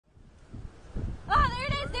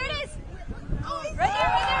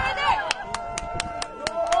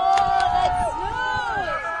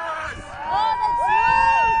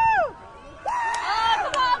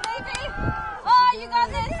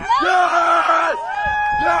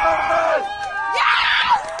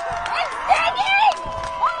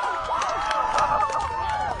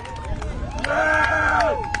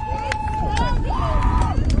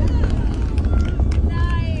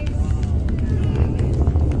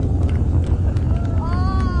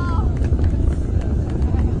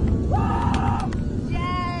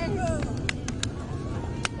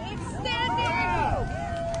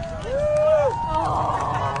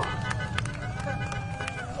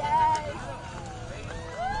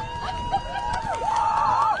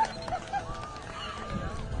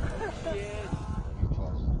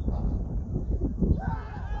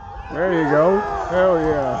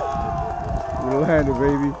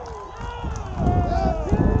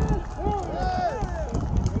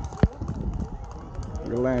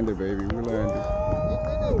landed, baby. We landed.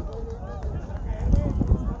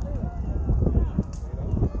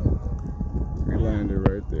 We landed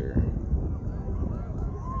right there.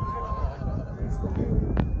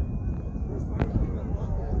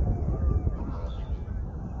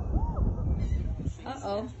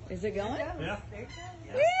 Uh-oh. Is it going? Yeah.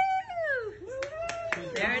 Woo!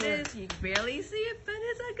 There it is. You can barely see it, but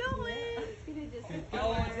it's going.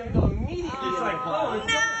 Oh, it's going to go immediately. It's like, oh,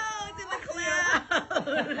 No, it's in the cloud.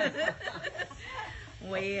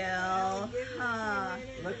 Well,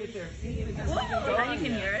 look at their feet. whoa, now you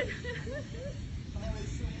can hear it.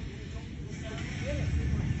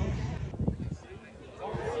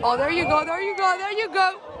 Oh, there you go, there you go, there you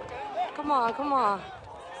go. Come on, come on.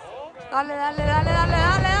 Dale, dale, dale, dale,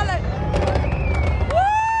 dale, dale. Woo!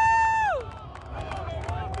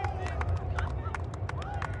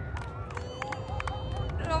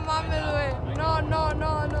 No mames, güey. No, no,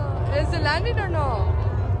 no, no. Is it landing or no?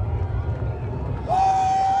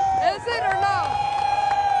 Is it or no?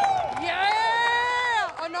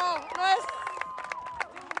 Yeah! Oh no, no es.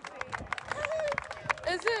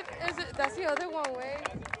 Is it? That's the other one, way.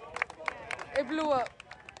 It blew up.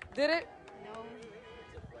 Did it? No.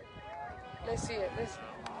 Let's see it. Let's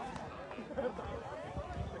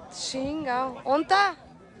see. Chinga. ¿Onta?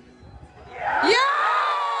 Yeah!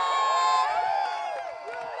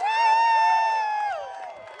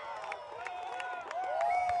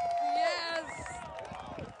 Yes.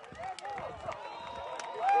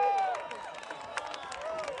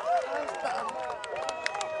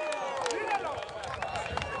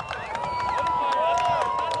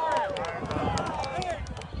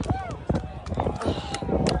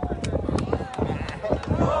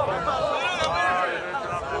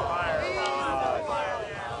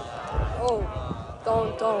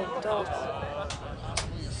 Don't.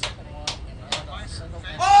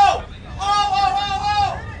 Oh!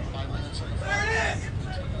 There it is!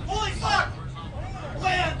 Holy fuck!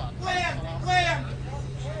 Land!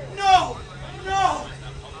 No!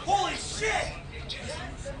 Holy shit!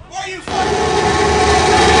 Are you fucking...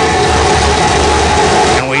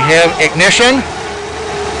 And we have ignition.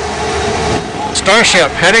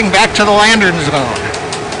 Starship heading back to the landing zone.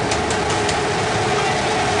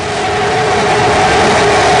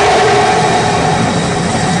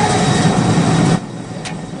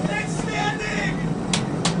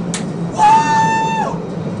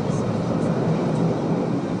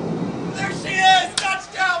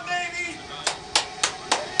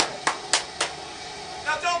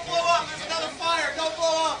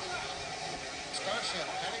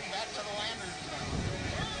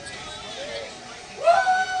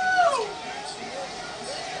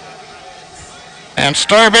 And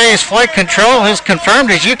Starbase flight control has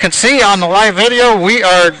confirmed, as you can see on the live video, we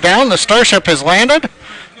are down. The Starship has landed.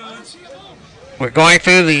 We're going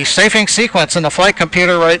through the safing sequence in the flight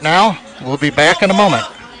computer right now. We'll be back in a moment.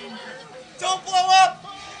 Don't blow up!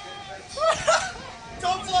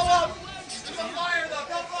 Don't blow up! There's a fire though,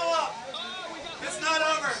 don't blow up! It's not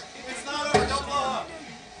over, don't blow up.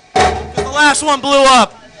 The last one blew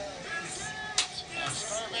up.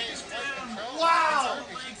 Wow!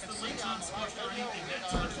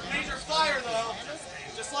 Major fire though,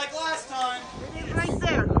 just like last time. It is right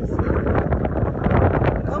there.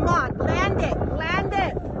 Come on, land it.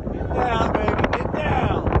 Get down, baby, get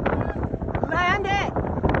down. Land it.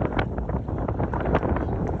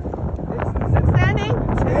 Is it standing?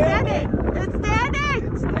 It's standing.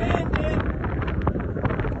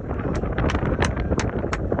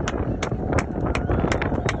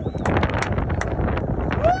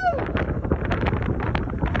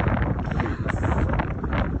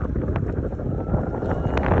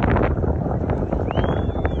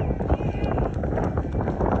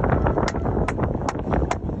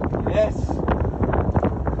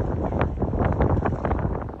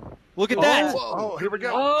 Look at that! Oh, here we go.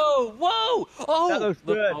 Oh, whoa! Oh, that looks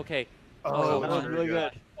good. Okay. Oh, that was really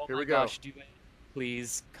good. Oh Here my we go. gosh, do it.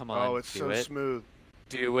 Please, come on. Oh, it's so smooth.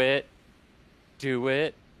 Do it.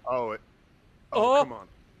 Oh, Oh. come on.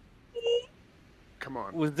 Come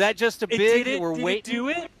on. Was that just a big? Did it? We're Did waiting. it do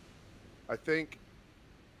it? I think.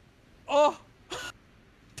 Oh!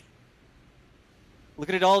 Look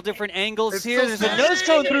at it, all different angles It's here. so There's a smooth. nose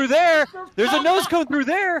cone through there. There's a nose cone through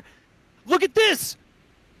there. Look at this!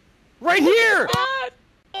 Right here!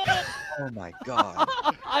 Oh my god.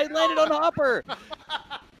 I landed on Hopper.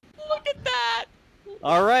 Look at that!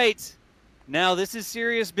 All right. Now this is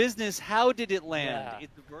serious business. How did it land? Yeah.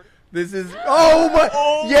 This is. Oh my.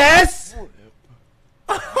 Oh. Yes!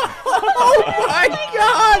 Oh my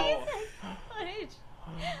god! Footage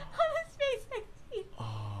on the SpaceX team.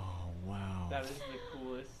 Oh wow. That is the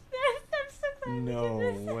coolest. I'm so No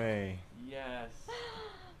way. Yes.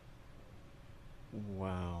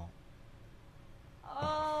 Wow.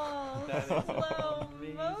 Oh, That is slow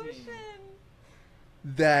amazing. motion.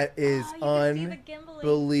 That is Oh, you can see the gimbling.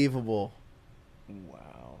 unbelievable.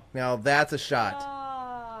 Wow. Now that's a shot.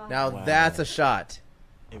 Oh. Now Wow. that's a shot.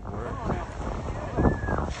 It worked.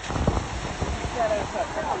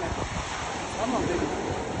 Come on, baby.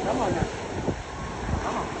 Come on now.